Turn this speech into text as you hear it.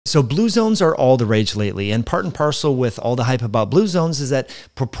So blue zones are all the rage lately, and part and parcel with all the hype about blue zones is that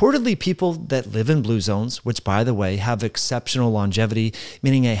purportedly people that live in blue zones, which by the way have exceptional longevity,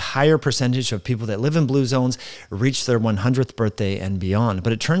 meaning a higher percentage of people that live in blue zones reach their 100th birthday and beyond.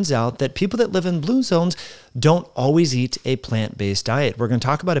 But it turns out that people that live in blue zones don't always eat a plant-based diet. We're going to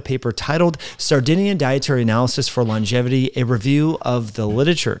talk about a paper titled Sardinian Dietary Analysis for Longevity, a review of the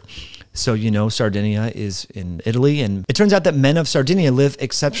literature. So, you know, Sardinia is in Italy, and it turns out that men of Sardinia live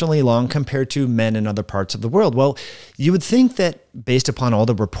exceptionally long compared to men in other parts of the world. Well, you would think that based upon all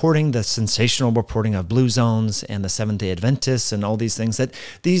the reporting, the sensational reporting of blue zones and the Seventh-day Adventists and all these things, that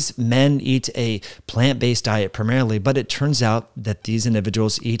these men eat a plant-based diet primarily, but it turns out that these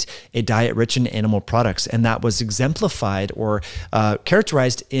individuals eat a diet rich in animal products, and that was exemplified or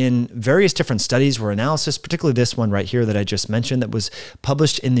characterized in various different studies or analysis, particularly this one right here that I just mentioned that was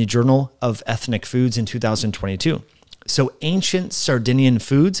published in the Journal of Ethnic Foods in 2022. So ancient Sardinian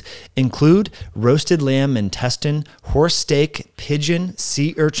foods include roasted lamb intestine, horse steak, pigeon,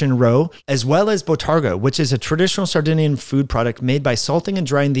 sea urchin roe, as well as botarga, which is a traditional Sardinian food product made by salting and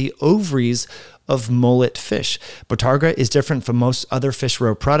drying the ovaries of mullet fish. Botarga is different from most other fish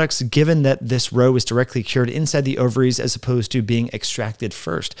roe products, given that this roe is directly cured inside the ovaries as opposed to being extracted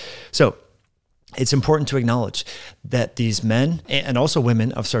first. So it's important to acknowledge that these men and also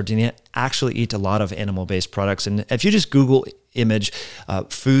women of Sardinia actually eat a lot of animal-based products. And if you just Google image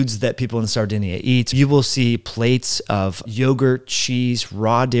foods that people in Sardinia eat, you will see plates of yogurt, cheese,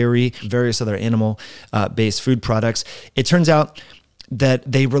 raw dairy, various other animal-based food products. It turns out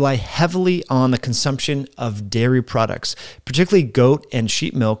that they rely heavily on the consumption of dairy products, particularly goat and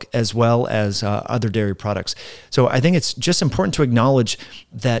sheep milk, as well as other dairy products. So I think it's just important to acknowledge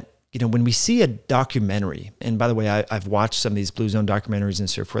that, you know, when we see a documentary, and by the way, I've watched some of these Blue Zone documentaries and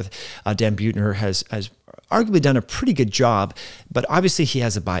so forth. Dan Buettner has arguably done a pretty good job, but obviously he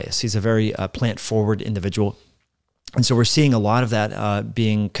has a bias. He's a very plant-forward individual. And so we're seeing a lot of that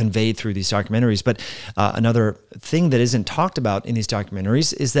being conveyed through these documentaries. But another thing that isn't talked about in these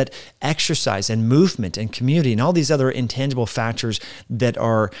documentaries is that exercise and movement and community and all these other intangible factors that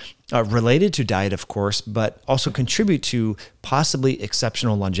are related to diet, of course, but also contribute to possibly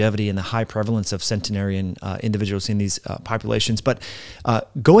exceptional longevity and the high prevalence of centenarian individuals in these populations. But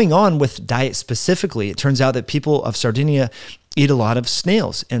going on with diet specifically, it turns out that people of Sardinia eat a lot of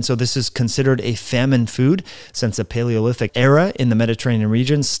snails. And so this is considered a famine food since the Paleolithic era in the Mediterranean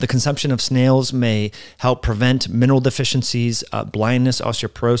regions. The consumption of snails may help prevent mineral deficiencies, blindness,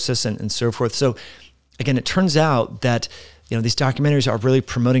 osteoporosis, and so forth. So again, it turns out that, you know, these documentaries are really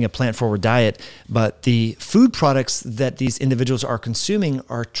promoting a plant-forward diet, but the food products that these individuals are consuming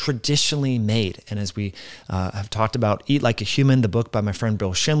are traditionally made. And as we have talked about, Eat Like a Human, the book by my friend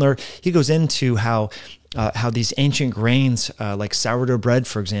Bill Schindler, he goes into how these ancient grains, like sourdough bread,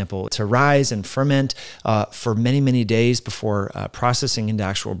 for example, to rise and ferment for many, many days before processing into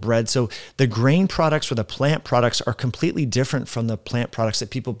actual bread. So the grain products or the plant products are completely different from the plant products that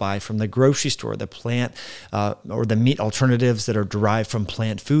people buy from the grocery store, the plant or the meat alternatives that are derived from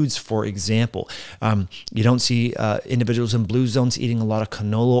plant foods, for example. You don't see individuals in blue zones eating a lot of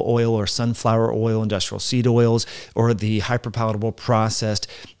canola oil or sunflower oil, industrial seed oils, or the hyperpalatable processed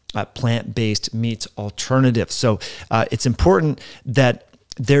plant-based meat alternatives. So it's important that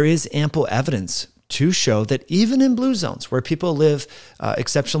there is ample evidence to show that even in blue zones where people live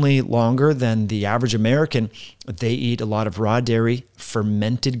exceptionally longer than the average American, they eat a lot of raw dairy,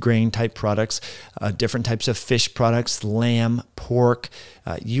 fermented grain type products, different types of fish products, lamb, pork,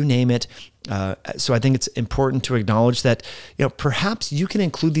 you name it. So I think it's important to acknowledge that, you know, perhaps you can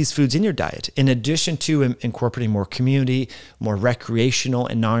include these foods in your diet in addition to incorporating more community, more recreational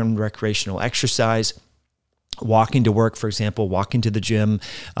and non-recreational exercise, walking to work, for example, walking to the gym,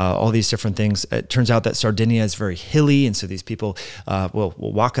 all these different things. It turns out that Sardinia is very hilly, and so these people will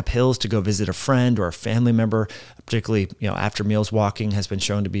walk up hills to go visit a friend or a family member, particularly, you know, after meals walking has been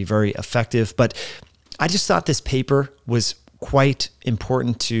shown to be very effective. But I just thought this paper was quite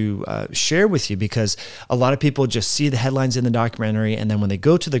important to share with you, because a lot of people just see the headlines in the documentary, and then when they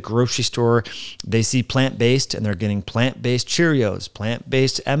go to the grocery store, they see plant-based, and they're getting plant-based Cheerios,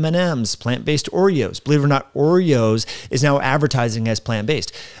 plant-based M&Ms, plant-based Oreos. Believe it or not, Oreos is now advertising as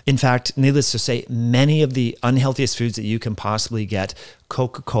plant-based. In fact, needless to say, many of the unhealthiest foods that you can possibly get,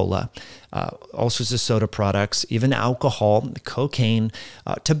 Coca-Cola, all sorts of soda products, even alcohol, cocaine,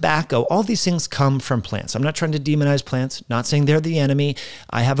 tobacco, all these things come from plants. I'm not trying to demonize plants, not saying they're the enemy.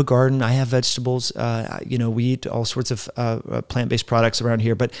 I have a garden, I have vegetables, you know, we eat all sorts of plant-based products around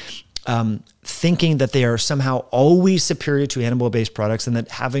here, but thinking that they are somehow always superior to animal-based products, and that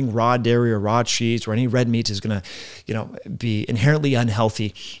having raw dairy or raw cheese or any red meat is going to, be inherently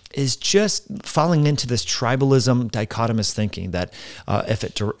unhealthy, is just falling into this tribalism, dichotomous thinking that if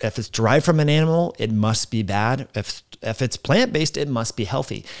it's derived from an animal, it must be bad. If it's plant-based, it must be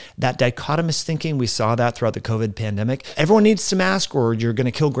healthy. That dichotomous thinking, we saw that throughout the COVID pandemic. Everyone needs to mask or you're going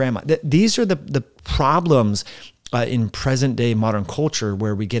to kill grandma. These are the problems in present day modern culture,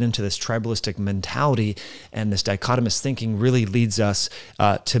 where we get into this tribalistic mentality, and this dichotomous thinking really leads us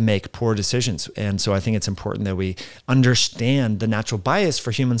to make poor decisions. And so I think it's important that we understand the natural bias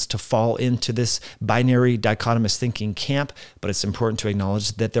for humans to fall into this binary dichotomous thinking camp, but it's important to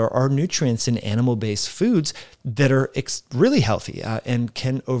acknowledge that there are nutrients in animal-based foods that are really healthy and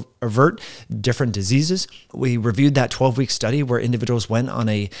can avert different diseases. We reviewed that 12-week study where individuals went on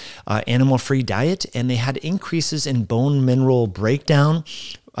a animal-free diet, and they had increases in bone mineral breakdown,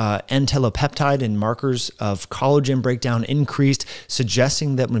 N-telepeptide and markers of collagen breakdown increased,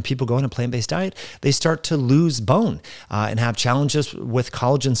 suggesting that when people go on a plant-based diet, they start to lose bone and have challenges with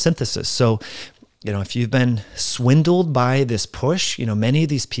collagen synthesis. So, if you've been swindled by this push, many of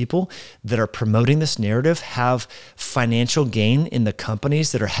these people that are promoting this narrative have financial gain in the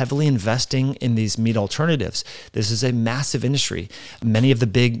companies that are heavily investing in these meat alternatives. This is a massive industry. Many of the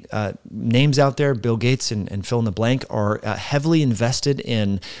big names out there, Bill Gates and fill in the blank, are heavily invested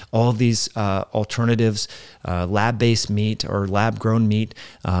in all of these alternatives, lab-based meat or lab-grown meat,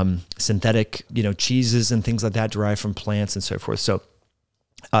 synthetic, cheeses and things like that derived from plants and so forth. So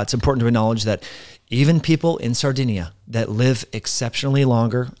it's important to acknowledge that even people in Sardinia that live exceptionally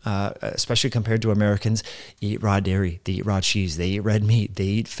longer, especially compared to Americans, eat raw dairy, they eat raw cheese, they eat red meat, they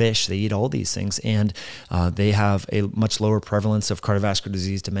eat fish, they eat all these things, and they have a much lower prevalence of cardiovascular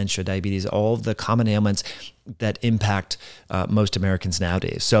disease, dementia, diabetes, all of the common ailments that impact most Americans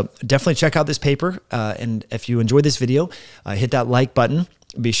nowadays. So definitely check out this paper, and if you enjoyed this video, hit that like button.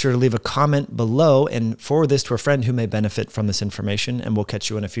 Be sure to leave a comment below and forward this to a friend who may benefit from this information, and we'll catch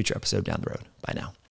you in a future episode down the road. Bye now.